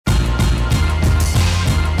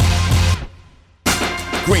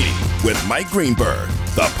Greeny with Mike Greenberg,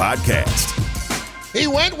 the podcast. He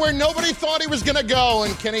went where nobody thought he was going to go,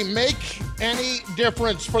 and can he make any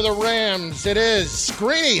difference for the Rams? It is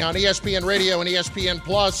Greeny on ESPN Radio and ESPN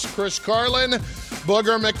Plus. Chris Carlin,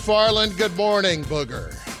 Booger McFarland. Good morning,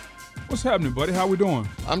 Booger. What's happening, buddy? How we doing?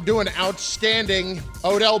 I'm doing outstanding.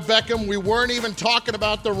 Odell Beckham, we weren't even talking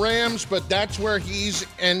about the Rams, but that's where he's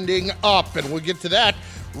ending up, and we'll get to that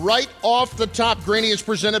right off the top. Greeny is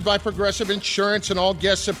presented by Progressive Insurance, and all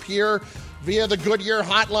guests appear via the Goodyear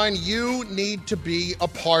hotline. You need to be a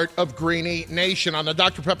part of Greeny Nation. On the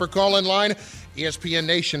Dr. Pepper call-in line, ESPN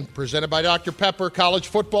Nation, presented by Dr. Pepper. College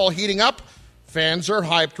football heating up. Fans are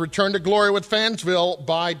hyped. Return to glory with Fansville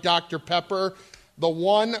by Dr. Pepper. The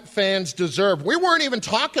one fans deserve. We weren't even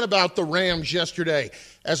talking about the Rams yesterday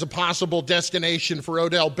as a possible destination for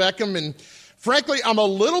Odell Beckham, and frankly, I'm a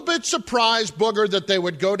little bit surprised, Booger, that they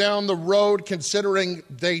would go down the road considering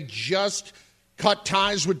they just cut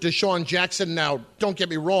ties with Deshaun Jackson. Now, don't get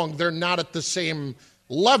me wrong, they're not at the same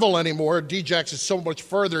level anymore. D-Jax is so much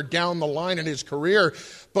further down the line in his career.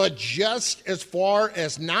 But just as far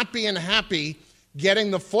as not being happy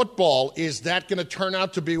getting the football, is that going to turn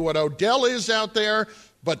out to be what Odell is out there?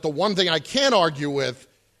 But the one thing I can't argue with,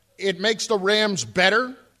 it makes the Rams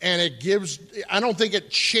better, and it gives – I don't think it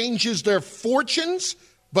changes their fortunes,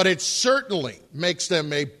 but it certainly makes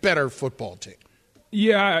them a better football team.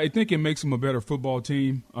 Yeah, I think it makes them a better football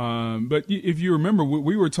team. But if you remember,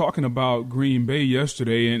 we were talking about Green Bay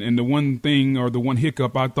yesterday, and the one thing or the one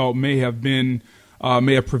hiccup I thought may have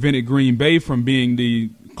prevented Green Bay from being the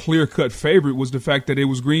clear-cut favorite was the fact that it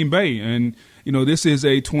was Green Bay. And, you know, this is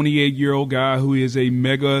a 28-year-old guy who is a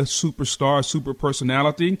mega superstar, super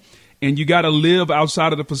personality, and you got to live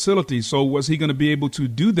outside of the facility. So was he going to be able to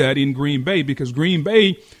do that in Green Bay? Because Green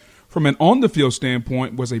Bay, from an on-the-field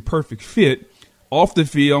standpoint, was a perfect fit. Off the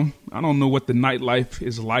field, I don't know what the nightlife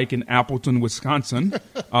is like in Appleton, Wisconsin.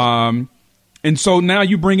 And so now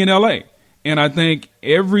you bring in L.A. And I think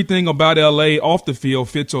everything about L.A. off the field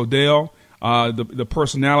fits Odell, the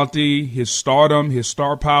personality, his stardom, his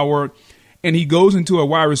star power. And he goes into a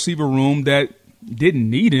wide receiver room that didn't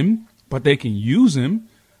need him, but they can use him.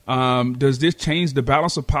 Does this change the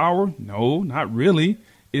balance of power? No, not really.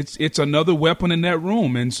 It's another weapon in that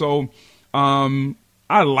room. And so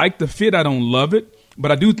I like the fit. I don't love it,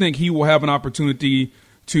 but I do think he will have an opportunity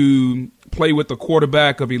to play with a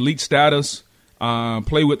quarterback of elite status,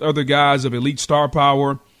 play with other guys of elite star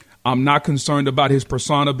power. I'm not concerned about his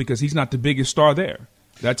persona because he's not the biggest star there.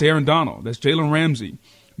 That's Aaron Donald. That's Jalen Ramsey.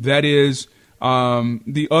 That is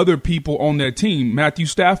the other people on that team, Matthew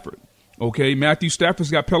Stafford. Okay, Matthew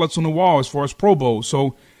Stafford's got pellets on the wall as far as Pro Bowl.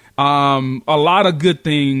 So a lot of good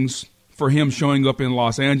things for him showing up in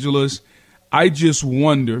Los Angeles. I just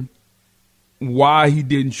wonder why he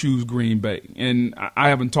didn't choose Green Bay. And I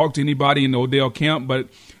haven't talked to anybody in the Odell camp, but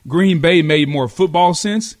Green Bay made more football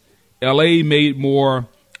sense. L.A. made more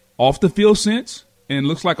off-the-field sense, and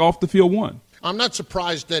looks like off-the-field won. I'm not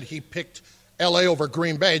surprised that he picked L.A. over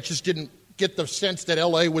Green Bay. It just didn't get the sense that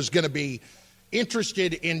L.A. was going to be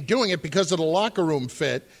interested in doing it because of the locker room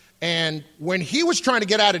fit. And when he was trying to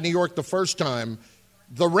get out of New York the first time,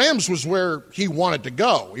 the Rams was where he wanted to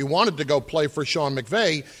go. He wanted to go play for Sean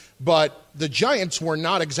McVay, but the Giants were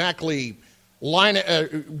not exactly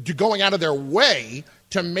going out of their way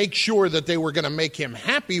to make sure that they were going to make him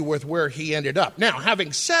happy with where he ended up. Now,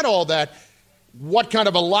 having said all that, what kind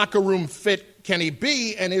of a locker room fit can he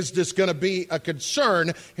be, and is this going to be a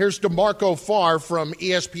concern? Here's DeMarco Farr from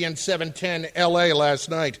ESPN 710 L.A. last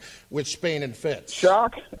night with Spain and Fitz.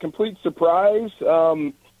 Shock, complete surprise.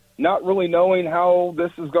 Not really knowing how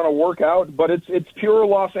this is going to work out, but it's pure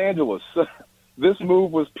Los Angeles. This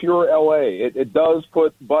move was pure L.A. It does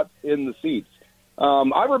put butts in the seats.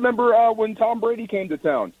 I remember when Tom Brady came to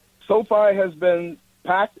town. SoFi has been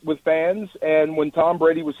packed with fans, and when Tom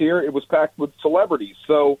Brady was here, it was packed with celebrities.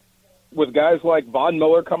 So with guys like Von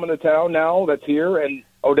Miller coming to town now that's here, and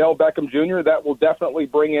Odell Beckham Jr., that will definitely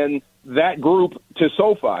bring in that group to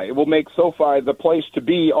SoFi. It will make SoFi the place to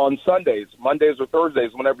be on Sundays, Mondays or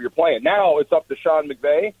Thursdays, whenever you're playing. Now it's up to Sean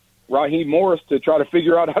McVay, Raheem Morris to try to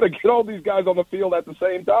figure out how to get all these guys on the field at the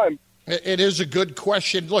same time. It is a good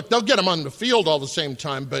question. Look, they'll get him on the field all the same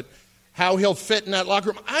time, but how he'll fit in that locker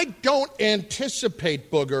room, I don't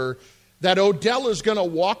anticipate, Booger, that Odell is going to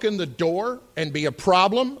walk in the door and be a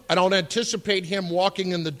problem. I don't anticipate him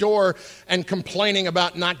walking in the door and complaining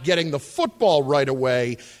about not getting the football right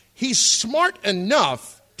away. He's smart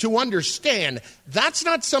enough to understand that's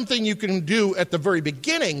not something you can do at the very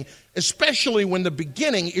beginning, especially when the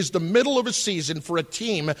beginning is the middle of a season for a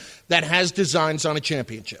team that has designs on a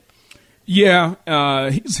championship. Yeah,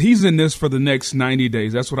 he's in this for the next 90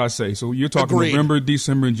 days. That's what I say. So you're talking Agreed. November,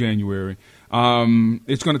 December, and January.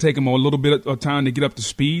 It's going to take him a little bit of time to get up to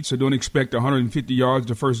speed, so don't expect 150 yards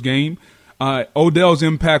the first game. Odell's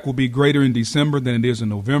impact will be greater in December than it is in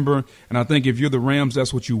November, and I think if you're the Rams,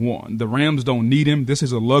 that's what you want. The Rams don't need him. This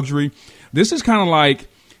is a luxury. This is kind of like,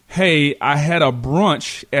 hey, I had a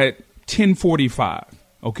brunch at 10:45.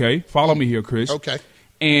 Okay, follow me here, Chris. Okay.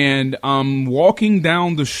 And I'm walking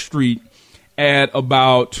down the street at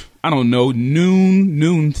about,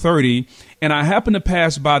 noon 30, and I happen to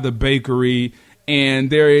pass by the bakery,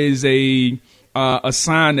 and there is a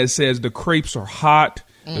sign that says the crepes are hot,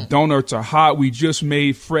 the donuts are hot, we just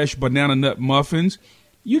made fresh banana nut muffins.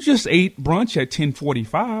 You just ate brunch at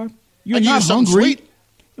 10:45. You're not hungry. Sweet.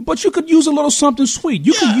 But you could use a little something sweet.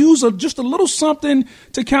 You could use just a little something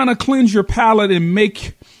to kind of cleanse your palate and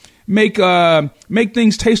make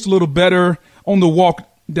things taste a little better on the walk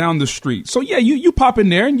down the street. So yeah, you pop in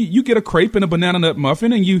there and you get a crepe and a banana nut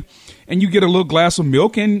muffin and you get a little glass of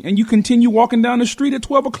milk and you continue walking down the street at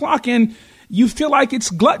 12 o'clock and you feel like it's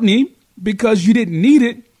gluttony because you didn't need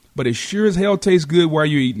it, but it sure as hell tastes good while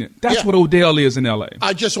you're eating it. That's what Odell is in L.A.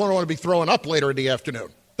 I just want to be throwing up later in the afternoon.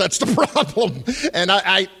 That's the problem. And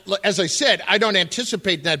I as I said, I don't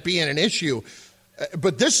anticipate that being an issue.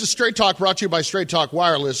 But this is Straight Talk brought to you by Straight Talk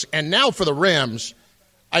Wireless. And now for the Rams,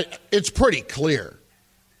 it's pretty clear.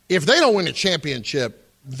 If they don't win a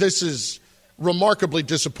championship, this is remarkably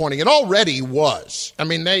disappointing. It already was. I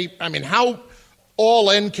mean, how all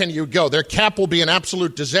in can you go? Their cap will be an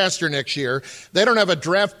absolute disaster next year. They don't have a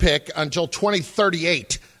draft pick until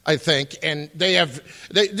 2038, I think. And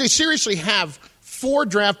they seriously have 4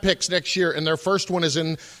 draft picks next year, and their first one is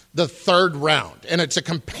in the 3rd round, and it's a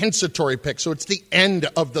compensatory pick, so it's the end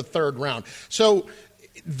of the 3rd round. So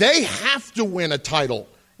they have to win a title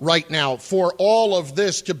right now for all of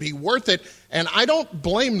this to be worth it, and I don't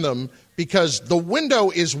blame them because the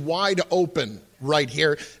window is wide open right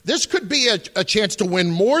here. This could be a chance to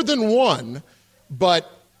win more than one,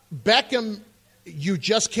 but Beckham, you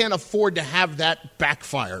just can't afford to have that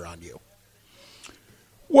backfire on you.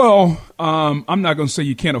 Well, I'm not going to say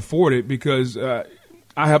you can't afford it because I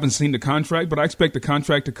haven't seen the contract, but I expect the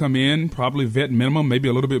contract to come in, probably vet minimum, maybe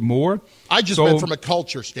a little bit more. I just meant from a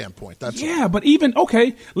culture standpoint. That's all. But even,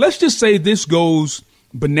 okay, let's just say this goes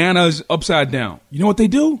bananas upside down. You know what they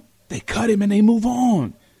do? They cut him and they move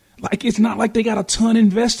on. Like, it's not like they got a ton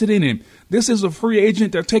invested in him. This is a free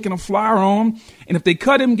agent they're taking a flyer on, and if they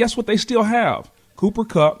cut him, guess what they still have? Cooper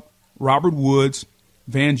Kupp, Robert Woods,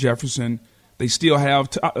 Van Jefferson. They still have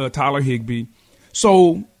Tyler Higbee.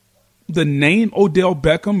 So the name Odell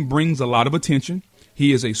Beckham brings a lot of attention.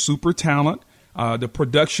 He is a super talent. The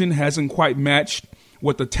production hasn't quite matched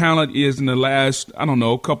what the talent is in the last,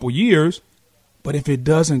 couple years. But if it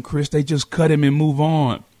doesn't, Chris, they just cut him and move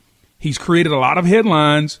on. He's created a lot of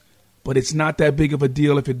headlines, but it's not that big of a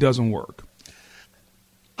deal if it doesn't work.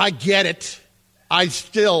 I get it. I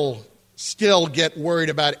still get worried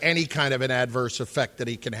about any kind of an adverse effect that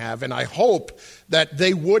he can have, and I hope that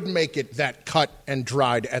they would make it that cut and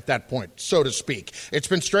dried at that point, so to speak. It's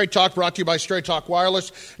been Straight Talk brought to you by Straight Talk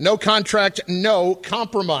Wireless. No contract, no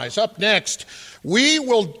compromise. Up next, we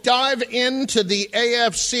will dive into the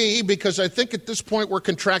AFC because I think at this point we're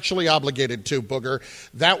contractually obligated to, Booger.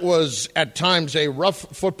 That was at times a rough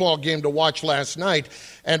football game to watch last night,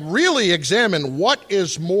 and really examine what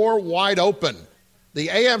is more wide open, the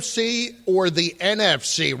AFC or the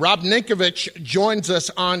NFC. Rob Ninkovich joins us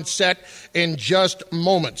on set in just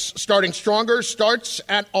moments. Starting Stronger starts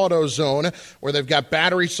at AutoZone, where they've got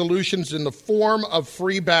battery solutions in the form of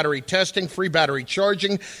free battery testing, free battery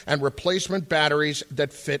charging, and replacement batteries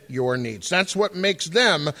that fit your needs. That's what makes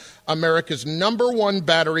them America's #1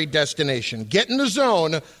 battery destination. Get in the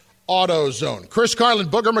zone, AutoZone. Chris Carlin,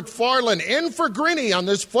 Booger McFarland in for Greeny on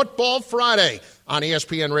this Football Friday on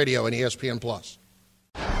ESPN Radio and ESPN Plus.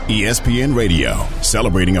 ESPN Radio,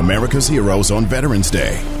 celebrating America's heroes on Veterans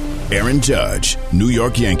Day. Aaron Judge, New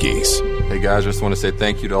York Yankees. Hey guys, I just want to say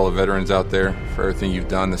thank you to all the veterans out there for everything you've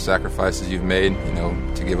done, the sacrifices you've made,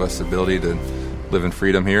 to give us the ability to live in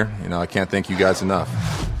freedom here. I can't thank you guys enough.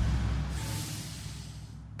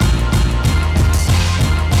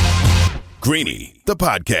 Greeny, the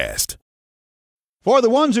podcast. For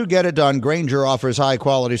the ones who get it done, Grainger offers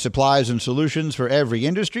high-quality supplies and solutions for every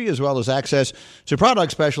industry, as well as access to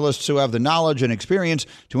product specialists who have the knowledge and experience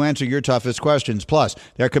to answer your toughest questions. Plus,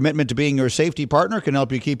 their commitment to being your safety partner can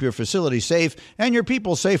help you keep your facility safe and your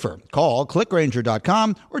people safer. Call, click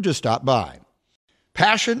Grainger.com, or just stop by.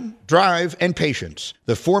 Passion, drive, and patience.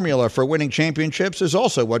 The formula for winning championships is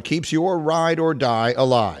also what keeps your ride or die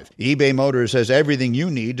alive. eBay Motors has everything you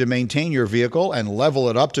need to maintain your vehicle and level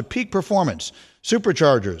it up to peak performance.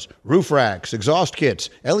 Superchargers, roof racks, exhaust kits,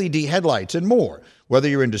 LED headlights, and more. Whether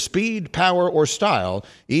you're into speed, power, or style,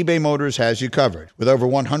 eBay Motors has you covered. With over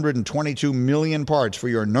 122 million parts for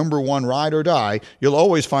your number one ride or die, you'll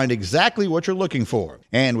always find exactly what you're looking for.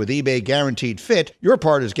 And with eBay Guaranteed Fit, your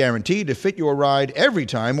part is guaranteed to fit your ride every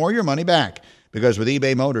time or your money back. Because with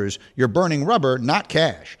eBay Motors, you're burning rubber, not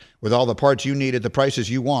cash. With all the parts you need at the prices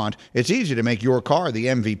you want, it's easy to make your car the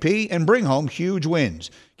MVP and bring home huge wins.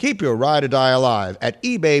 Keep your ride or die alive at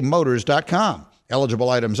ebaymotors.com. Eligible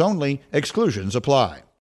items only. Exclusions apply.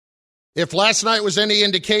 If last night was any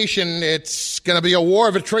indication, it's going to be a war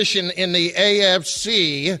of attrition in the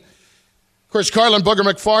AFC. Chris Carlin, Booger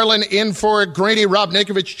McFarland in for Greeny. Rob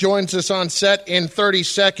Ninkovich joins us on set in 30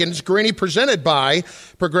 seconds. Greeny presented by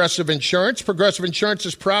Progressive Insurance. Progressive Insurance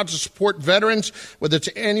is proud to support veterans with its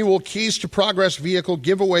annual Keys to Progress vehicle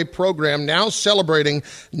giveaway program, now celebrating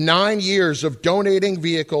 9 years of donating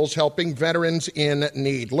vehicles, helping veterans in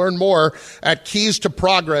need. Learn more at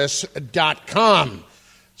keystoprogress.com.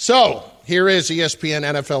 So, here is ESPN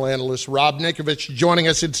NFL analyst Rob Ninkovich joining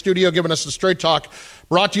us in studio, giving us the Straight Talk.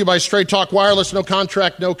 Brought to you by Straight Talk Wireless. No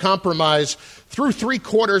contract, no compromise. Through 3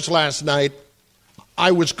 quarters last night,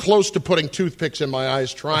 I was close to putting toothpicks in my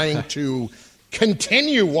eyes, trying to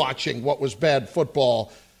continue watching what was bad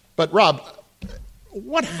football. But, Rob,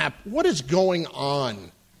 what is going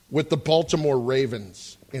on with the Baltimore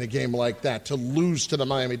Ravens in a game like that to lose to the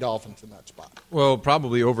Miami Dolphins in that spot? Well,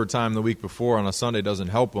 probably overtime the week before on a Sunday doesn't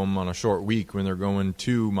help them on a short week when they're going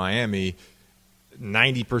to Miami.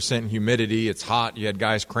 90% humidity. It's hot. You had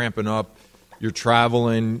guys cramping up. You're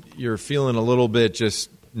traveling. You're feeling a little bit just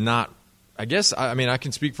not – I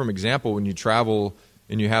can speak from example when you travel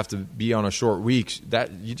and you have to be on a short week.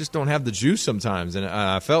 That you just don't have the juice sometimes. And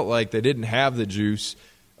I felt like they didn't have the juice.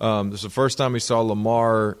 This is the first time we saw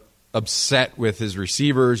Lamar upset with his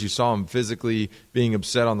receivers. You saw him physically being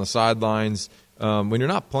upset on the sidelines. When you're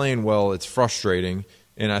not playing well, it's frustrating.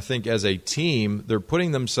 And I think as a team, they're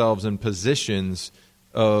putting themselves in positions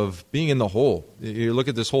of being in the hole. You look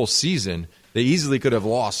at this whole season, they easily could have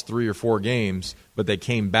lost 3 or 4 games, but they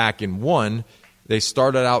came back and won. They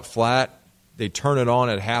started out flat. They turn it on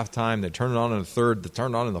at halftime. They turn it on in the third. They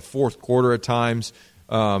turn it on in the fourth quarter at times.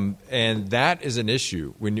 And that is an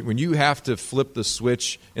issue. When you have to flip the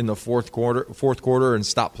switch in the fourth quarter and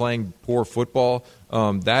stop playing poor football,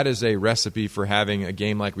 that is a recipe for having a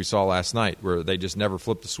game like we saw last night where they just never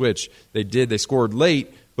flipped the switch. They scored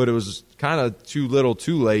late, but it was kind of too little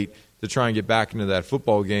too late to try and get back into that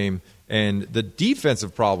football game. And the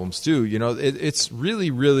defensive problems too, it's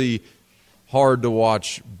really, really hard to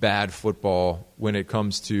watch bad football when it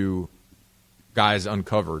comes to guys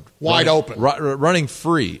uncovered. Wide open. Running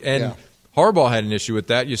free. And Harbaugh had an issue with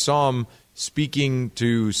that. You saw him speaking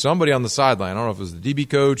to somebody on the sideline. I don't know if it was the DB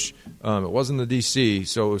coach. It wasn't the DC.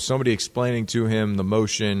 So it was somebody explaining to him the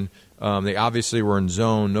motion. They obviously were in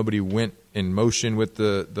zone. Nobody went in motion with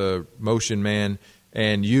the motion man.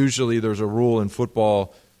 And usually there's a rule in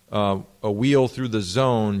football, a wheel through the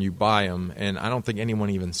zone, you buy him. And I don't think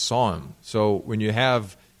anyone even saw him. So when you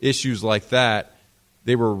have issues like that,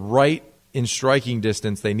 they were right in striking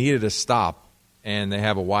distance. They needed a stop, and they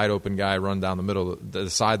have a wide-open guy run down the middle of the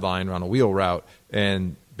sideline on a wheel route,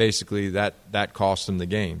 and basically that cost them the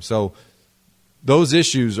game. So those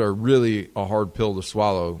issues are really a hard pill to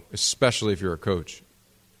swallow, especially if you're a coach.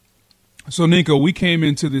 So, Ninko, we came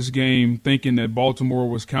into this game thinking that Baltimore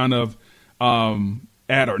was kind of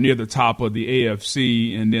at or near the top of the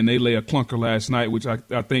AFC, and then they lay a clunker last night, which I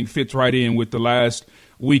think fits right in with the last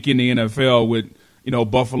week in the NFL with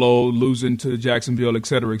Buffalo losing to Jacksonville, et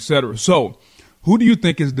cetera, et cetera. So who do you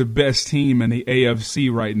think is the best team in the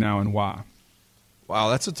AFC right now and why? Wow,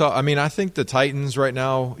 that's a tough – I think the Titans right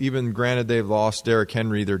now, even granted they've lost Derrick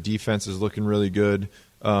Henry, their defense is looking really good.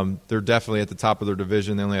 They're definitely at the top of their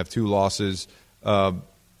division. They only have 2 losses.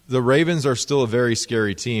 The Ravens are still a very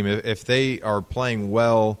scary team. If they are playing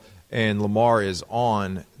well and Lamar is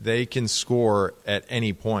on, they can score at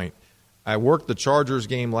any point. I worked the Chargers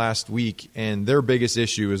game last week, and their biggest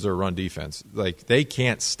issue is their run defense. Like, they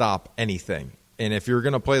can't stop anything. And if you're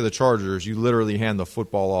going to play the Chargers, you literally hand the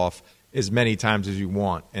football off as many times as you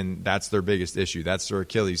want, and that's their biggest issue. That's their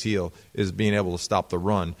Achilles heel, is being able to stop the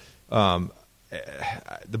run.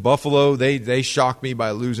 The Buffalo, they shocked me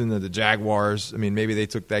by losing to the Jaguars. Maybe they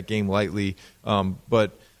took that game lightly,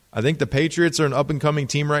 but I think the Patriots are an up-and-coming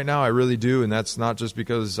team right now. I really do, and that's not just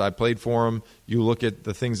because I played for them. You look at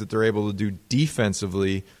the things that they're able to do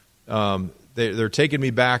defensively. they're taking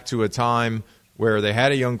me back to a time where they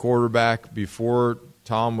had a young quarterback before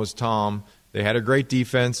Tom was Tom. They had a great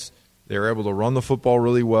defense. They were able to run the football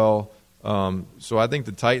really well. So I think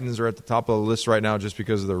the Titans are at the top of the list right now just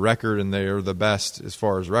because of the record, and they are the best as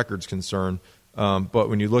far as record's concerned. But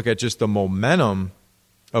when you look at just the momentum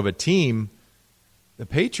of a team, the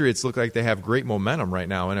Patriots look like they have great momentum right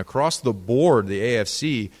now. And across the board, the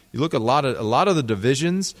AFC, you look at a lot of the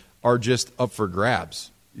divisions are just up for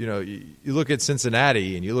grabs. You look at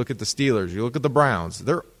Cincinnati and you look at the Steelers, you look at the Browns.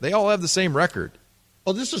 They all have the same record.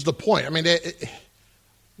 Well, this is the point. I mean,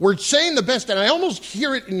 we're saying the best, and I almost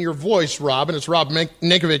hear it in your voice, Rob, and it's Rob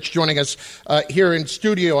Ninkovich joining us here in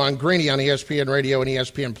studio on Greeny on ESPN Radio and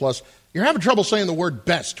ESPN Plus. You're having trouble saying the word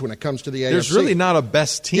best when it comes to the AFC. There's really not a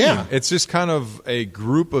best team. Yeah. It's just kind of a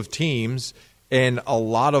group of teams, and a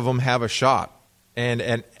lot of them have a shot.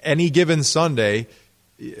 And any given Sunday,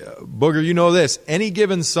 Booger, you know this, any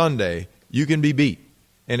given Sunday, you can be beat.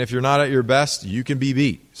 And if you're not at your best, you can be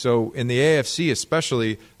beat. So in the AFC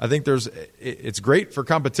especially, I think it's great for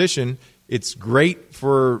competition. It's great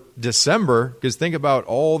for December because think about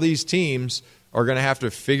all these teams are going to have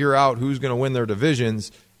to figure out who's going to win their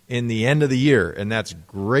divisions in the end of the year, and that's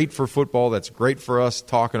great for football. That's great for us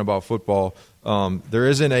talking about football. There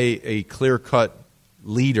isn't a clear-cut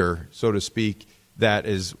leader, so to speak, that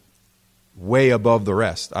is way above the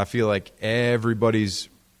rest. I feel like everybody's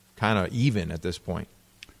kind of even at this point.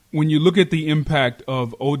 When you look at the impact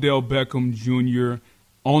of Odell Beckham Jr.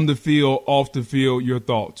 on the field, off the field, your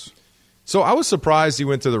thoughts? So I was surprised he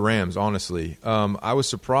went to the Rams, honestly. I was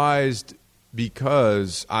surprised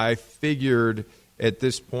because I figured – at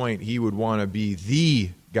this point, he would want to be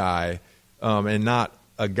the guy and not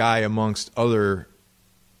a guy amongst other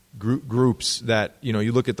groups that,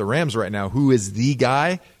 you look at the Rams right now. Who is the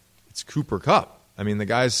guy? It's Cooper Kupp. I mean, the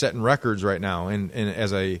guy's setting records right now. And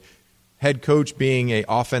as a head coach being an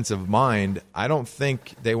offensive mind, I don't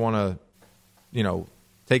think they want to,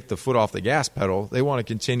 take the foot off the gas pedal. They want to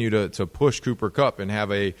continue to push Cooper Kupp and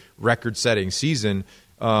have a record-setting season.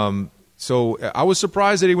 So I was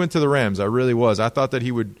surprised that he went to the Rams. I really was. I thought that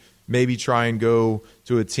he would maybe try and go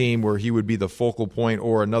to a team where he would be the focal point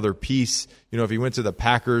or another piece. If he went to the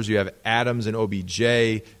Packers, you have Adams and OBJ.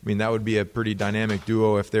 I mean, that would be a pretty dynamic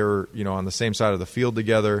duo if they were, on the same side of the field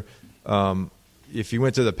together. If he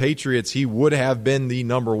went to the Patriots, he would have been the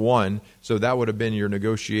number one. So that would have been your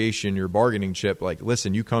negotiation, your bargaining chip. Like,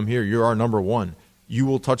 listen, you come here, you're our number one. You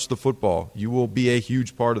will touch the football. You will be a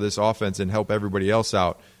huge part of this offense and help everybody else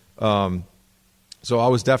out. So I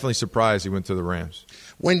was definitely surprised he went to the Rams.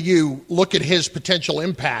 When you look at his potential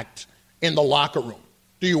impact in the locker room,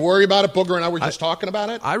 do you worry about it? Booger and I were just talking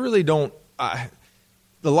about it. I really don't.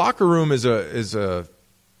 The locker room it's a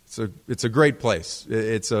great place.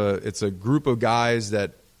 It's a group of guys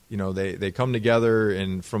that they come together,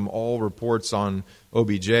 and from all reports on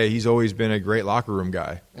OBJ, he's always been a great locker room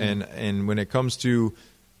guy. And when it comes to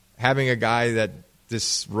having a guy that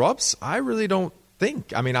disrupts, I really don't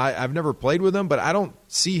think. I mean, I've never played with him, but I don't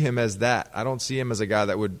see him as that. I don't see him as a guy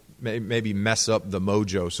that would maybe mess up the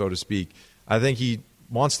mojo, so to speak. I think he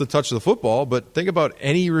wants to touch the football, but think about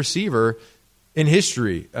any receiver in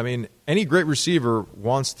history. I mean, any great receiver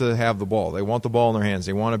wants to have the ball. They want the ball in their hands.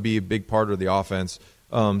 They want to be a big part of the offense.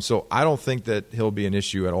 So I don't think that he'll be an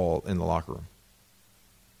issue at all in the locker room.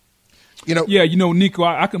 Nico,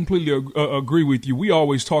 I completely agree with you. We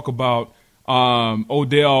always talk about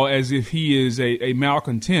Odell as if he is a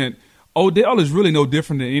malcontent. Odell is really no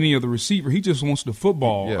different than any other receiver. He just wants the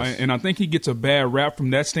football, yes. And I think he gets a bad rap from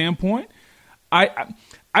that standpoint.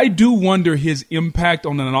 I do wonder his impact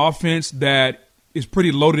on an offense that is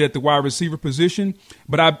pretty loaded at the wide receiver position,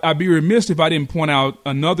 but I'd be remiss if I didn't point out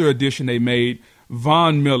another addition they made,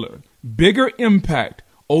 Von Miller. Bigger impact,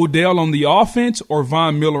 Odell on the offense or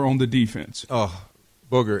Von Miller on the defense? Oh,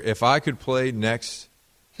 Booger, if I could play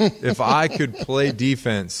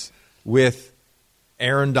defense with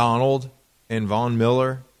Aaron Donald and Von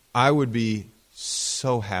Miller, I would be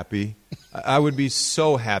so happy. I would be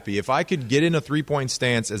so happy if I could get in a three-point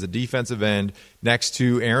stance as a defensive end next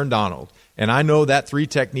to Aaron Donald, and I know that three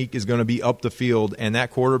technique is going to be up the field, and that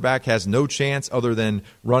quarterback has no chance other than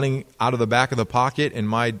running out of the back of the pocket, and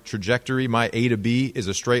my trajectory, my A to B, is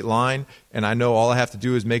a straight line, and I know all I have to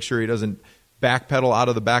do is make sure he doesn't backpedal out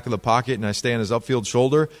of the back of the pocket and I stay on his upfield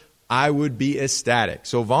shoulder. I would be ecstatic.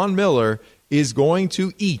 So Von Miller is going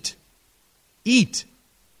to eat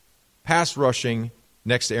pass rushing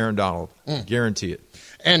next to Aaron Donald. Guarantee it.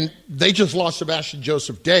 And they just lost Sebastian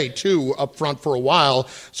Joseph Day, too, up front for a while.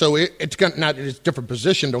 So it's not it's a different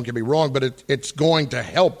position, don't get me wrong, but it's going to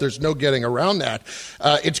help. There's no getting around that.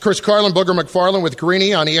 It's Chris Carlin, Booger McFarland with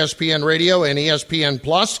Greeny on ESPN Radio and ESPN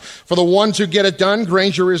Plus. For the ones who get it done,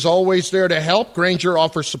 Grainger is always there to help. Grainger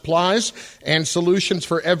offers supplies and solutions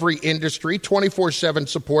for every industry, 24/7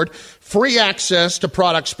 support, free access to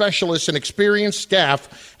product specialists and experienced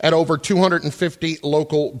staff at over 250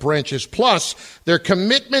 local branches. Plus, their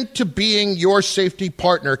commitment to being your safety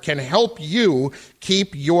partner can help you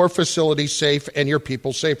keep your facility safe and your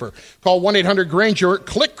people safer. Call 1-800-GRAINGER,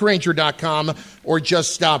 click Grainger.com, or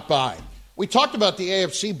just stop by. We talked about the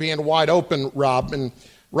AFC being wide open, Rob, and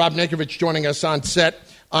Rob Ninkovich joining us on set.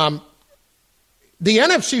 The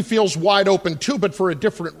NFC feels wide open, too, but for a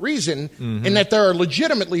different reason, in that there are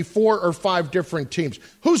legitimately 4 or 5 different teams.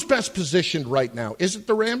 Who's best positioned right now? Is it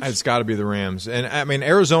the Rams? It's got to be the Rams. And, I mean,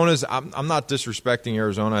 Arizona's – I'm not disrespecting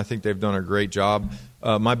Arizona. I think they've done a great job.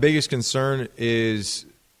 My biggest concern is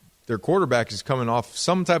their quarterback is coming off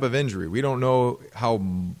some type of injury. We don't know how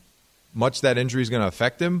much that injury is going to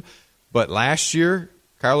affect him. But last year,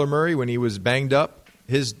 Kyler Murray, when he was banged up,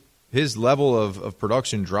 his level of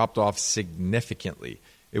production dropped off significantly.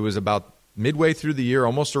 It was about midway through the year,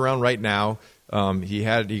 almost around right now.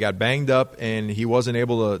 He got banged up, and he wasn't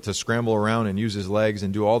able to scramble around and use his legs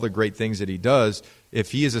and do all the great things that he does.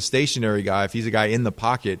 If he is a stationary guy, if he's a guy in the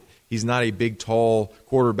pocket, he's not a big, tall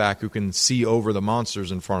quarterback who can see over the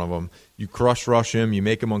monsters in front of him. You crush rush him. You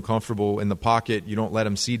make him uncomfortable in the pocket. You don't let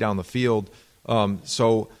him see down the field.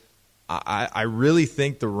 So I really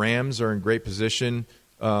think the Rams are in great position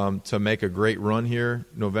to make a great run here,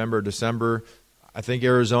 November, December. I think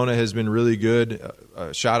Arizona has been really good.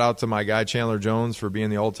 Shout out to my guy Chandler Jones for being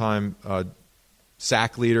the all-time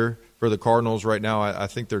sack leader for the Cardinals right now. I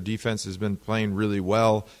think their defense has been playing really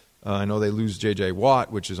well. I know they lose J.J.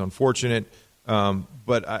 Watt, which is unfortunate.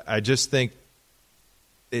 But I just think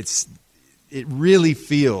it really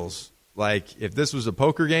feels like if this was a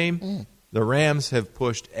poker game, the Rams have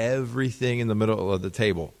pushed everything in the middle of the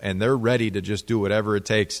table, and they're ready to just do whatever it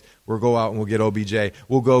takes. We'll go out and we'll get OBJ.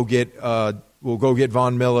 We'll go get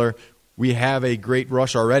Von Miller. We have a great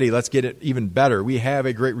rush already. Let's get it even better. We have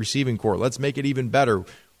a great receiving corps. Let's make it even better.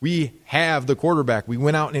 We have the quarterback we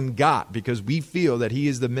went out and got because we feel that he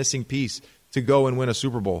is the missing piece to go and win a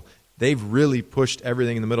Super Bowl. They've really pushed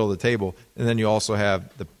everything in the middle of the table, and then you also have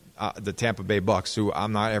the Tampa Bay Bucks, who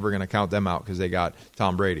I'm not ever going to count them out because they got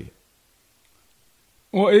Tom Brady.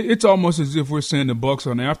 Well, it's almost as if we're saying the Bucs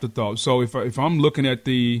are an afterthought. So if I'm looking at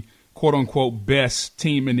the quote unquote best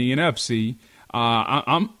team in the NFC,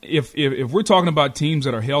 if we're talking about teams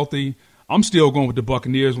that are healthy, I'm still going with the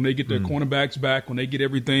Buccaneers when they get their cornerbacks back, when they get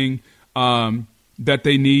everything that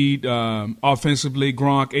they need offensively,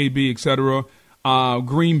 Gronk, AB, etc.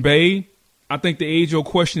 Green Bay, I think the age-old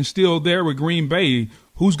question is still there with Green Bay.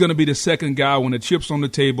 Who's going to be the second guy when the chip's on the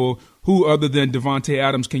table? Who other than Devontae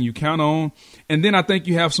Adams can you count on? And then I think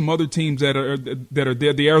you have some other teams that are there.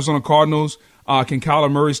 The Arizona Cardinals, can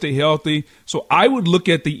Kyler Murray stay healthy? So I would look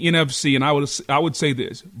at the NFC and I would say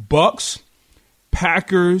this: Bucks,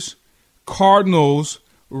 Packers, Cardinals,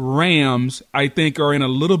 Rams, I think are in a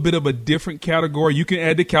little bit of a different category. You can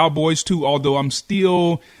add the Cowboys too, although I'm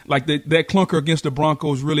still like that clunker against the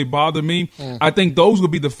Broncos really bothered me. I think those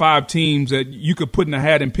would be the 5 teams that you could put in a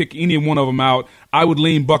hat and pick any one of them out. I would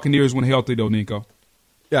lean Buccaneers when healthy though, Nico.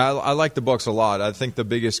 Yeah, I like the Bucs a lot. I think the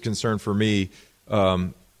biggest concern for me,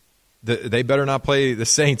 they better not play the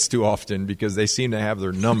Saints too often because they seem to have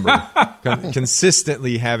their number,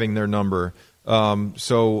 consistently having their number.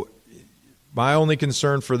 So my only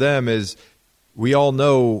concern for them is we all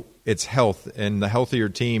know it's health, and the healthier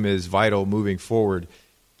team is vital moving forward.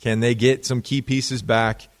 Can they get some key pieces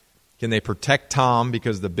back? Can they protect Tom?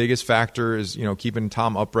 Because the biggest factor is, keeping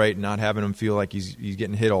Tom upright and not having him feel like he's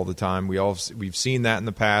getting hit all the time. We've seen that in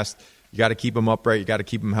the past. You got to keep him upright. You got to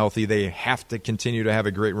keep him healthy. They have to continue to have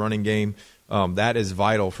a great running game. That is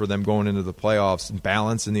vital for them going into the playoffs.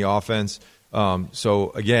 Balance in the offense.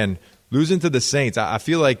 So again, losing to the Saints, I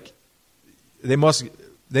feel like they must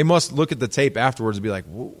look at the tape afterwards and be like,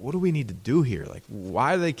 what do we need to do here? Like,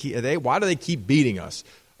 why do they keep beating us?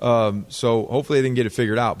 So hopefully they can get it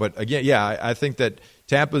figured out. But again, yeah, I think that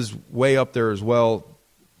Tampa's way up there as well.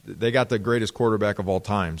 They got the greatest quarterback of all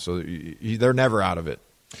time, so they're never out of it.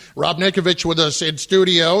 Rob Ninkovich with us in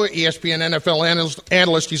studio, ESPN NFL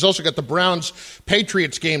analyst. He's also got the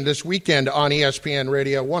Browns-Patriots game this weekend on ESPN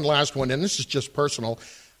Radio. One last one, and this is just personal.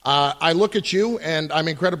 I look at you, and I'm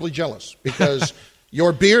incredibly jealous because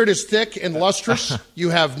your beard is thick and lustrous. You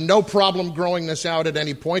have no problem growing this out at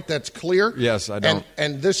any point. That's clear. Yes, I don't.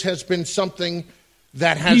 And this has been something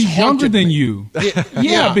that has He's younger haunted than me. you.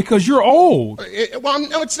 Yeah, because you're old. Well,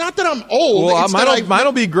 no, it's not that I'm old. Well, It's that mine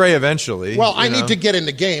will be gray eventually. Well, I need to get in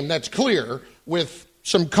the game. That's clear with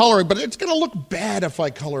some coloring, but it's going to look bad if I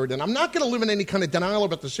color it in. I'm not going to live in any kind of denial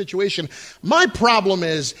about the situation. My problem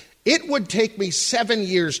is it would take me 7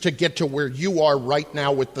 years to get to where you are right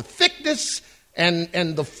now with the thickness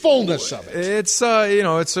and the fullness of it. It's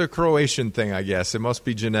it's a Croatian thing, I guess. It must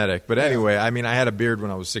be genetic. But anyway, I mean, I had a beard when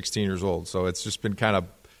I was 16 years old, so it's just been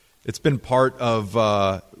it's been part of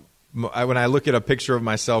when I look at a picture of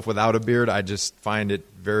myself without a beard, I just find it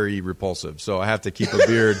very repulsive. So I have to keep a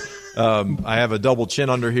beard. I have a double chin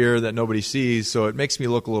under here that nobody sees, so it makes me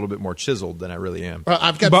look a little bit more chiseled than I really am.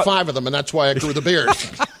 I've got 5 of them, and that's why I grew the beard.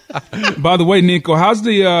 By the way, Nico, how's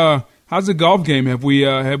the golf game? Have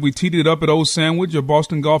we teed it up at Old Sandwich or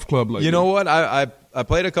Boston Golf Club lately? You know what? I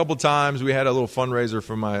played a couple times. We had a little fundraiser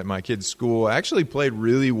for my kid's school. I actually played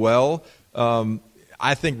really well.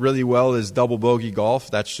 I think really well is double bogey golf.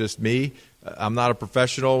 That's just me. I'm not a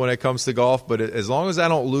professional when it comes to golf, but as long as I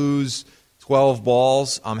don't lose 12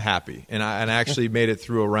 balls, I'm happy. And I actually made it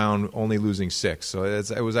through a round only losing 6. So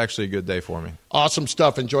it was actually a good day for me. Awesome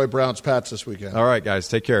stuff. Enjoy Browns Pats this weekend. All right, guys.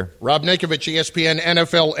 Take care. Rob Ninkovich, ESPN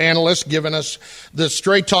NFL analyst, giving us the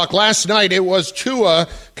straight talk. Last night, it was Tua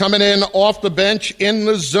coming in off the bench in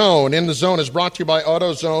the zone. In the Zone is brought to you by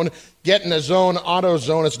AutoZone. Get in the zone,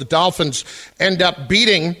 AutoZone, as the Dolphins end up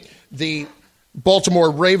beating the Baltimore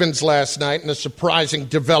Ravens last night in a surprising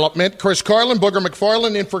development. Chris Carlin, Booger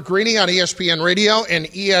McFarland in for Greeny on ESPN Radio and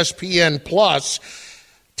ESPN Plus.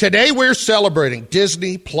 Today we're celebrating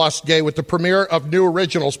Disney Plus Day with the premiere of new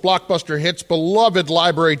originals, blockbuster hits, beloved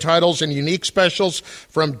library titles, and unique specials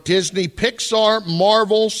from Disney, Pixar,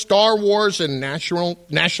 Marvel, Star Wars, and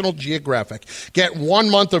National Geographic. Get 1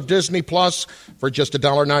 month of Disney Plus for just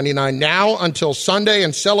 $1.99 now until Sunday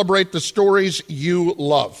and celebrate the stories you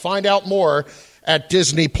love. Find out more at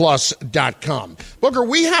DisneyPlus.com. Booker,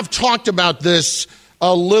 we have talked about this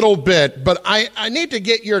a little bit, but I need to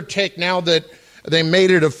get your take now that they made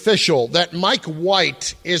it official that Mike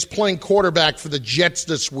White is playing quarterback for the Jets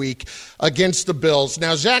this week against the Bills.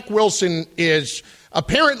 Now, Zach Wilson is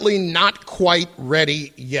apparently not quite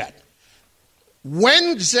ready yet.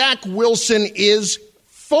 When Zach Wilson is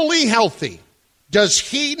fully healthy, does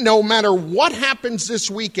he, no matter what happens this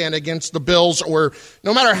weekend against the Bills or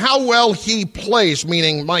no matter how well he plays,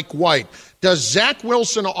 meaning Mike White, does Zach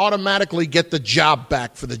Wilson automatically get the job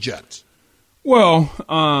back for the Jets? Well,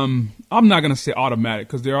 I'm not going to say automatic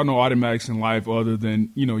because there are no automatics in life other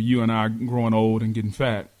than, you and I growing old and getting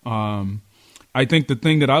fat. I think the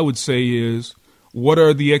thing that I would say is, what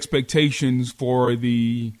are the expectations for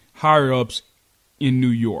the higher-ups in New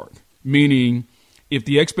York? Meaning, if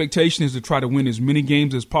the expectation is to try to win as many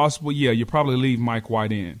games as possible, yeah, you probably leave Mike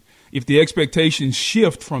White in. If the expectations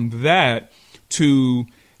shift from that to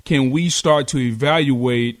can we start to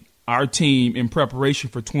evaluate our team in preparation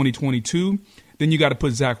for 2022, then you got to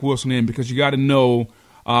put Zach Wilson in because you got to know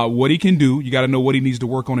what he can do. You got to know what he needs to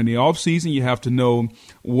work on in the offseason. You have to know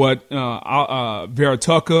what Vera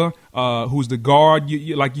Tucker, who's the guard,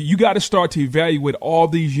 you got to start to evaluate all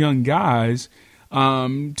these young guys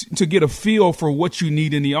to get a feel for what you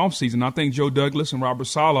need in the offseason. I think Joe Douglas and Robert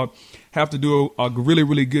Saleh have to do a really,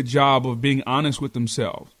 really good job of being honest with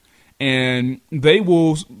themselves. And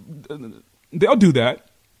they'll do that.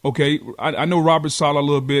 Okay, I know Robert Saleh a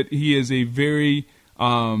little bit. He is a very,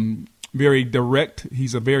 very direct.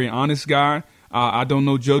 He's a very honest guy. I don't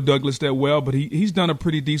know Joe Douglas that well, but he's done a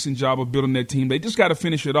pretty decent job of building that team. They just got to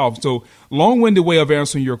finish it off. So long-winded way of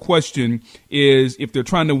answering your question is if they're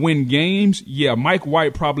trying to win games, yeah, Mike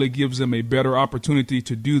White probably gives them a better opportunity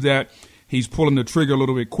to do that. He's pulling the trigger a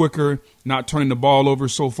little bit quicker, not turning the ball over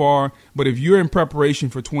so far. But if you're in preparation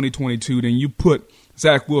for 2022, then you put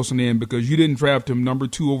Zach Wilson in because you didn't draft him number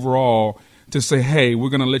 2 overall to say, hey, we're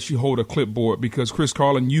going to let you hold a clipboard because, Chris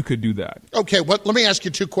Carlin, you could do that. Okay, well, let me ask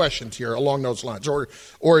you 2 questions here along those lines, or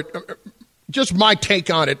just my take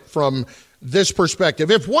on it from this perspective.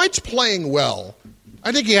 If White's playing well,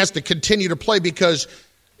 I think he has to continue to play because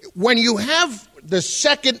when you have the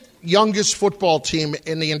second youngest football team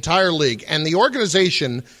in the entire league and the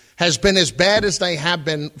organization has been as bad as they have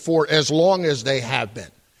been for as long as they have been,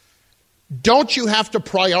 don't you have to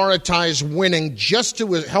prioritize winning just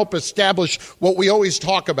to help establish what we always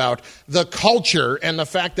talk about, the culture and the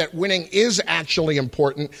fact that winning is actually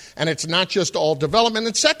important and it's not just all development?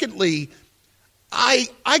 And secondly, I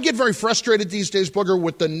get very frustrated these days, Booger,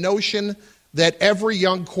 with the notion that every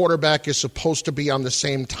young quarterback is supposed to be on the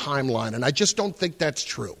same timeline, and I just don't think that's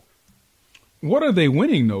true. What are they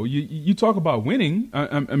winning, though? You talk about winning.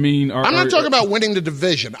 I mean, I'm not talking about winning the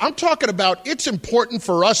division. I'm talking about it's important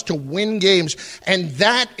for us to win games, and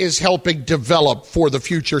that is helping develop for the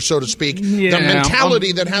future, so to speak, the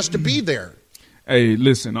mentality that has to be there. Hey,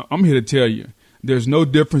 listen, I'm here to tell you, there's no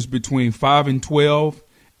difference between 5-12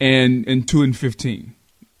 and 2-15.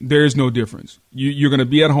 There is no difference. You're going to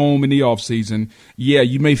be at home in the off season. Yeah,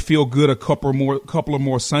 you may feel good a couple of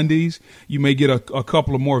more Sundays. You may get a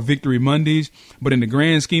couple of more victory Mondays. But in the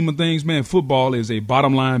grand scheme of things, man, football is a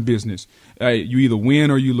bottom line business. You either win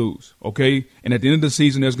or you lose, okay? And at the end of the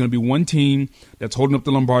season, there's going to be one team that's holding up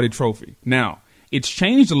the Lombardi Trophy. Now, it's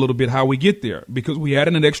changed a little bit how we get there because we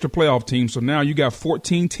added an extra playoff team. So now you got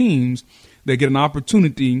 14 teams that get an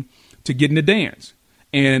opportunity to get in the dance.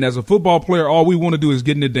 And as a football player, all we want to do is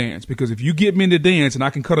get in the dance because if you get me in the dance and I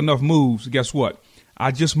can cut enough moves, guess what?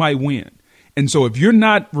 I just might win. And so if you're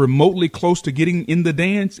not remotely close to getting in the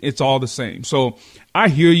dance, it's all the same. So I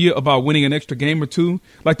hear you about winning an extra game or two.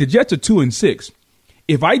 Like the Jets are 2-6.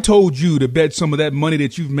 If I told you to bet some of that money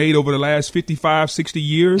that you've made over the last 55, 60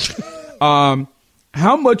 years, how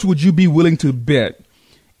much would you be willing to bet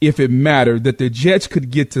if it mattered that the Jets could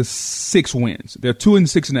get to 6 wins? They're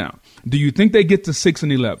 2-6 now. Do you think they get to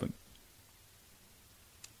 6-11?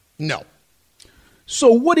 No.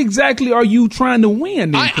 So what exactly are you trying to win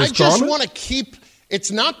then, Chris I just Carlin? want to keep – it's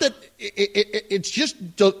not that it's just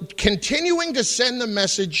continuing to send the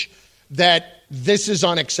message that this is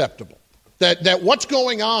unacceptable, that what's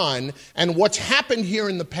going on and what's happened here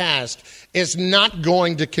in the past is not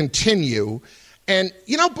going to continue. And,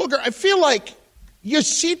 Booger, I feel like – you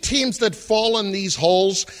see teams that fall in these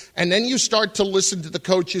holes, and then you start to listen to the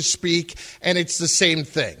coaches speak, and it's the same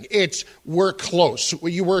thing. We're close.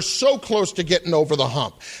 You were so close to getting over the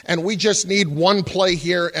hump, and we just need one play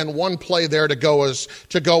here and one play there to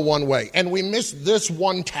go one way. And we missed this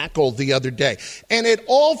one tackle the other day. And it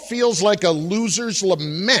all feels like a loser's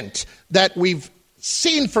lament that we've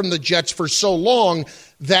seen from the Jets for so long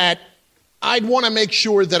that I'd want to make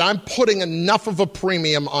sure that I'm putting enough of a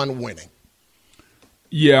premium on winning.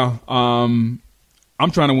 Yeah, I'm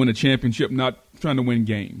trying to win a championship, not trying to win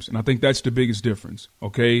games, and I think that's the biggest difference.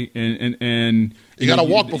 Okay, and you got to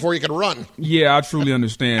walk before you can run. Yeah, I truly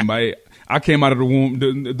understand. I came out of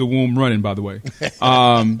the womb running. By the way,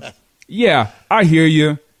 yeah, I hear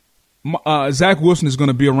you. Zach Wilson is going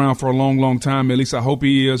to be around for a long, long time. At least I hope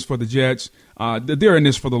he is for the Jets. They're in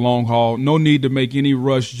this for the long haul. No need to make any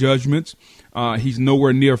rush judgments. He's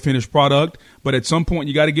nowhere near finished product, but at some point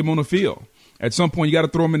you got to get him on the field. At some point, you got to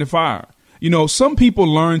throw them in the fire. Some people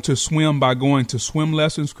learn to swim by going to swim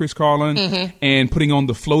lessons, Chris Carlin, and putting on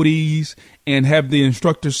the floaties and have the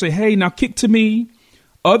instructor say, hey, now kick to me.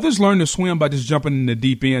 Others learn to swim by just jumping in the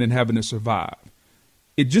deep end and having to survive.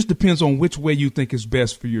 It just depends on which way you think is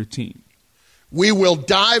best for your team. We will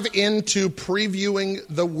dive into previewing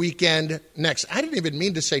the weekend next. I didn't even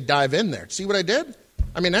mean to say dive in there. See what I did?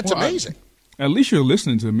 I mean, that's amazing. At least you're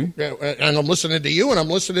listening to me. Yeah, and I'm listening to you, and I'm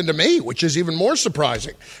listening to me, which is even more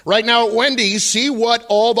surprising. Right now at Wendy's, see what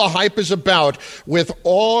all the hype is about with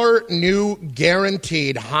our new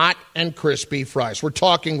guaranteed hot and crispy fries. We're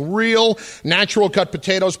talking real natural cut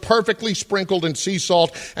potatoes, perfectly sprinkled in sea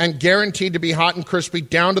salt, and guaranteed to be hot and crispy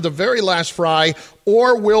down to the very last fry,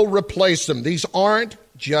 or we'll replace them. These aren't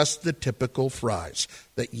just the typical fries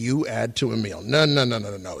that you add to a meal.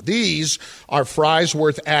 No. These are fries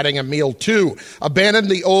worth adding a meal to. Abandon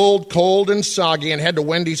the old, cold, and soggy and head to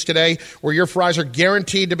Wendy's today, where your fries are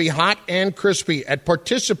guaranteed to be hot and crispy at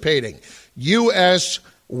participating U.S.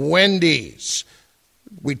 Wendy's.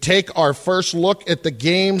 We take our first look at the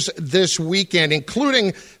games this weekend,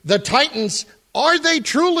 including the Titans. Are they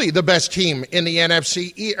truly the best team in the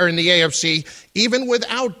NFC or in the AFC, even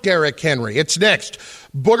without Derrick Henry? It's next.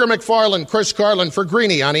 Booger McFarland, Chris Carlin for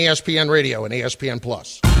Greeny on ESPN Radio and ESPN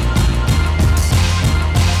Plus.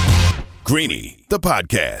 Greeny, the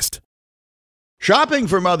podcast. Shopping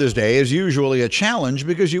for Mother's Day is usually a challenge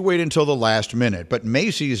because you wait until the last minute, but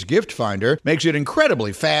Macy's Gift Finder makes it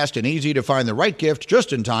incredibly fast and easy to find the right gift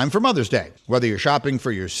just in time for Mother's Day. Whether you're shopping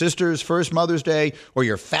for your sister's first Mother's Day or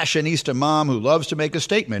your fashionista mom who loves to make a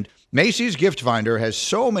statement, Macy's Gift Finder has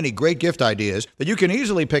so many great gift ideas that you can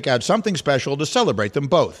easily pick out something special to celebrate them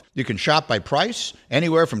both. You can shop by price,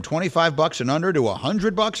 anywhere from $25 and under to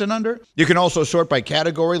 $100 and under. You can also sort by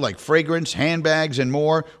category like fragrance, handbags, and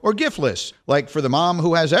more, or gift lists, like for the mom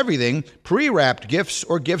who has everything, pre-wrapped gifts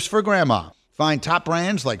or gifts for grandma. Find top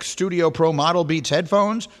brands like Studio Pro Model Beats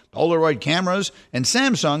headphones, Polaroid cameras, and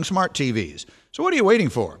Samsung smart TVs. So what are you waiting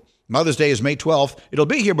for? Mother's Day is May 12th. It'll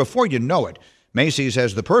be here before you know it. Macy's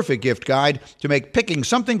has the perfect gift guide to make picking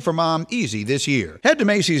something for mom easy this year. Head to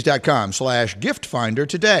Macys.com/gift finder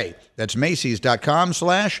today. That's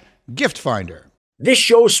Macys.com/gift finder. This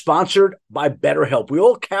show is sponsored by BetterHelp. We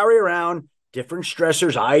all carry around different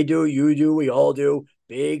stressors. I do, you do, we all do,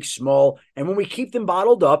 big, small. And when we keep them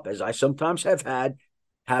bottled up, as I sometimes have had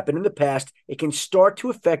happen in the past, it can start to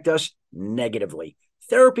affect us negatively.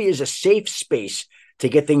 Therapy is a safe space to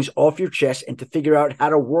get things off your chest and to figure out how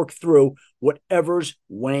to work through whatever's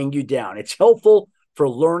weighing you down. It's helpful for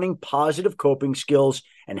learning positive coping skills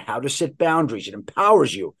and how to set boundaries. It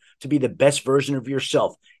empowers you to be the best version of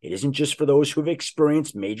yourself. It isn't just for those who have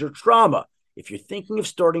experienced major trauma. If you're thinking of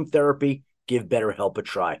starting therapy, give BetterHelp a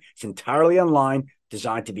try. It's entirely online,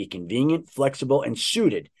 designed to be convenient, flexible, and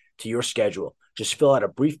suited to your schedule. Just fill out a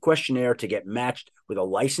brief questionnaire to get matched with a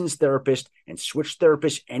licensed therapist and switch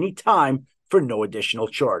therapists anytime for no additional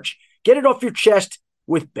charge. Get it off your chest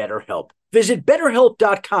with BetterHelp. Visit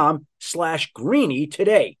BetterHelp.com/Greeny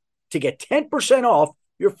today to get 10% off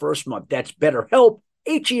your first month. That's BetterHelp,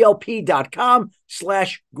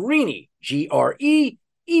 HELP.com/Greeny, GREENY.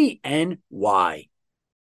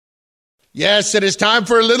 Yes, it is time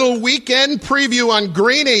for a little weekend preview on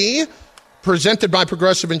Greeny, presented by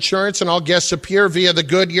Progressive Insurance, and all guests appear via the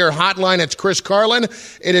Goodyear hotline. It's Chris Carlin.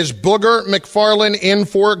 It is Booger McFarland in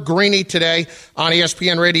for Greeny today on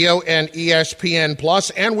ESPN Radio and ESPN Plus,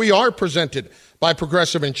 and we are presented by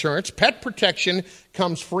Progressive Insurance. Pet protection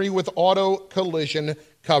comes free with auto collision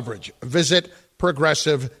coverage. Visit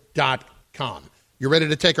Progressive.com. You ready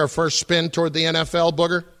to take our first spin toward the NFL,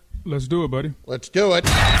 Booger? Let's do it, buddy. Let's do it.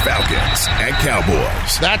 Falcons and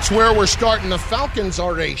Cowboys. That's where we're starting. The Falcons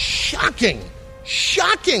are a shocking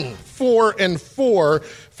 4-4,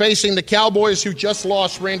 facing the Cowboys, who just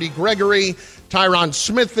lost Randy Gregory. Tyron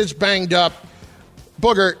Smith is banged up.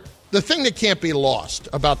 Booger, the thing that can't be lost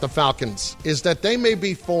about the Falcons is that they may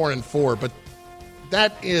be 4-4, but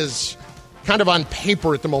that is kind of on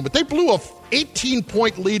paper at the moment. They blew a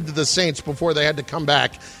 18-point lead to the Saints before they had to come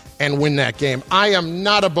back and win that game. I am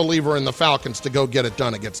not a believer in the Falcons to go get it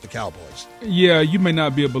done against the Cowboys. Yeah, you may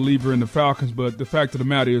not be a believer in the Falcons, but the fact of the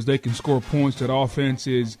matter is they can score points. That offense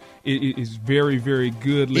is very, very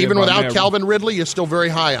good. Even without Calvin Ridley, you're still very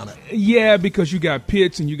high on it. Yeah, because you got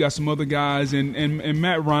Pitts and you got some other guys. And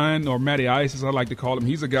Matt Ryan, or Matty Ice, as I like to call him,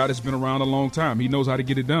 he's a guy that's been around a long time. He knows how to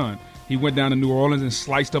get it done. He went down to New Orleans and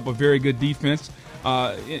sliced up a very good defense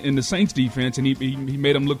in the Saints defense, and he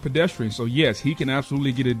made them look pedestrian. So, yes, he can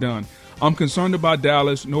absolutely get it done. I'm concerned about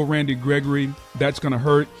Dallas. No Randy Gregory. That's going to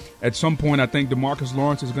hurt. At some point, I think DeMarcus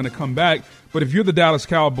Lawrence is going to come back. But if you're the Dallas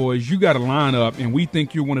Cowboys, you got to line up, and we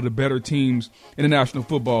think you're one of the better teams in the National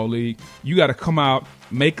Football League. You got to come out,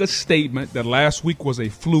 make a statement that last week was a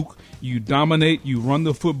fluke. You dominate, you run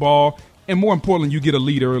the football, and more importantly, you get a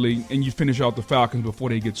lead early and you finish out the Falcons before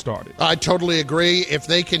they get started. I totally agree. If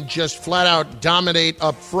they can just flat out dominate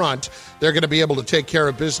up front, they're going to be able to take care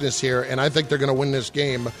of business here, and I think they're going to win this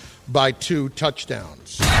game by 2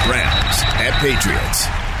 touchdowns. Rams at Patriots.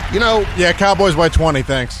 Yeah, Cowboys by 20,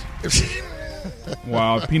 thanks.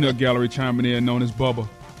 Wow, Peanut Gallery chiming in, known as Bubba.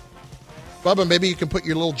 Bubba, maybe you can put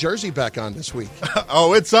your little jersey back on this week.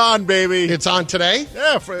 Oh, it's on, baby. It's on today?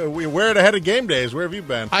 Yeah, we wear it ahead of game days. Where have you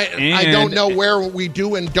been? I don't know where we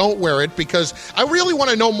do and don't wear it, because I really want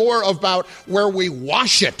to know more about where we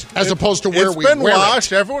wash it as opposed to where we wear it. It's been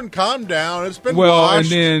washed. Everyone calm down. It's been washed. Well, and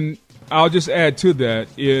then I'll just add to that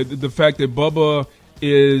the fact that Bubba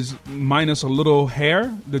is minus a little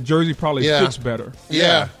hair, the jersey probably fits better.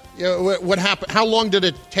 Yeah. What happened? How long did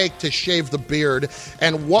it take to shave the beard,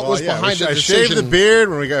 and what was behind the decision? I shaved the beard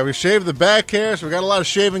when we shaved the back hair, so we got a lot of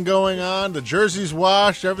shaving going on. The jersey's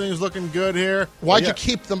washed, everything's looking good here. Why'd you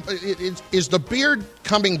keep them? Is the beard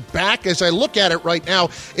coming back? As I look at it right now,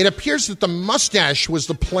 it appears that the mustache was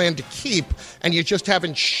the plan to keep, and you just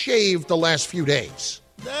haven't shaved the last few days.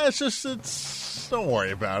 Don't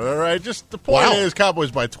worry about it, all right? Just the point is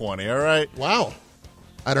Cowboys by 20, all right? Wow.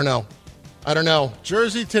 I don't know.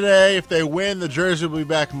 Jersey today. If they win, the jersey will be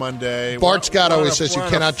back Monday. Bart Scott always says you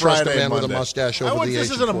cannot trust a man with a mustache over the age of 40. This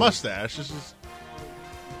isn't a mustache. This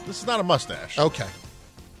is not a mustache. Okay.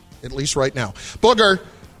 At least right now. Booger,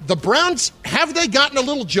 the Browns, have they gotten a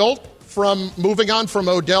little jolt from moving on from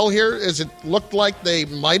Odell here, as it looked like they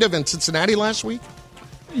might have in Cincinnati last week?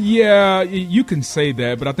 Yeah, you can say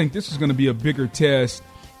that, but I think this is going to be a bigger test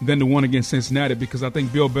than the one against Cincinnati, because I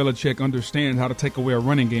think Bill Belichick understands how to take away a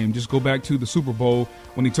running game. Just go back to the Super Bowl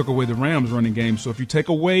when he took away the Rams running game. So if you take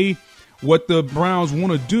away what the Browns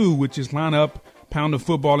want to do, which is line up, pound the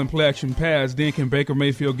football, and play action pass, then can Baker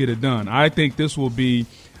Mayfield get it done? I think this will be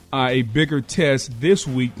a bigger test this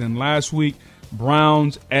week than last week.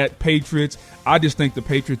 Browns at Patriots. I just think the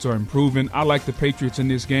Patriots are improving. I like the Patriots in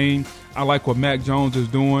this game. I like what Mac Jones is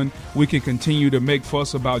doing. We can continue to make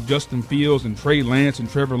fuss about Justin Fields and Trey Lance and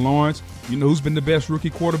Trevor Lawrence. You know who's been the best rookie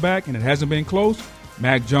quarterback and it hasn't been close?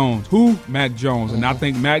 Mac Jones. Who? Mac Jones. And I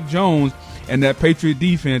think Mac Jones and that Patriot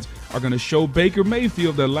defense are going to show Baker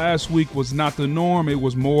Mayfield that last week was not the norm. It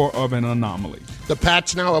was more of an anomaly. The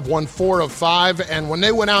Pats now have won 4 of 5, and when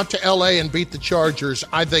they went out to L.A. and beat the Chargers,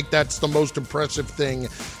 I think that's the most impressive thing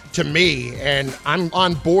to me. And I'm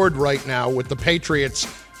on board right now with the Patriots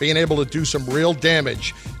being able to do some real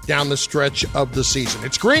damage down the stretch of the season.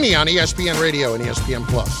 It's Greeny on ESPN Radio and ESPN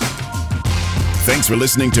Plus. Thanks for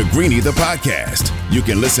listening to Greeny the podcast. You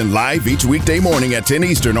can listen live each weekday morning at 10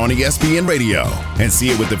 Eastern on ESPN Radio and see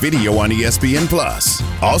it with the video on ESPN Plus.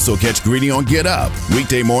 Also catch Greeny on Get Up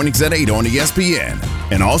weekday mornings at 8 on ESPN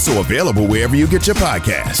and also available wherever you get your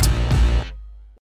podcast.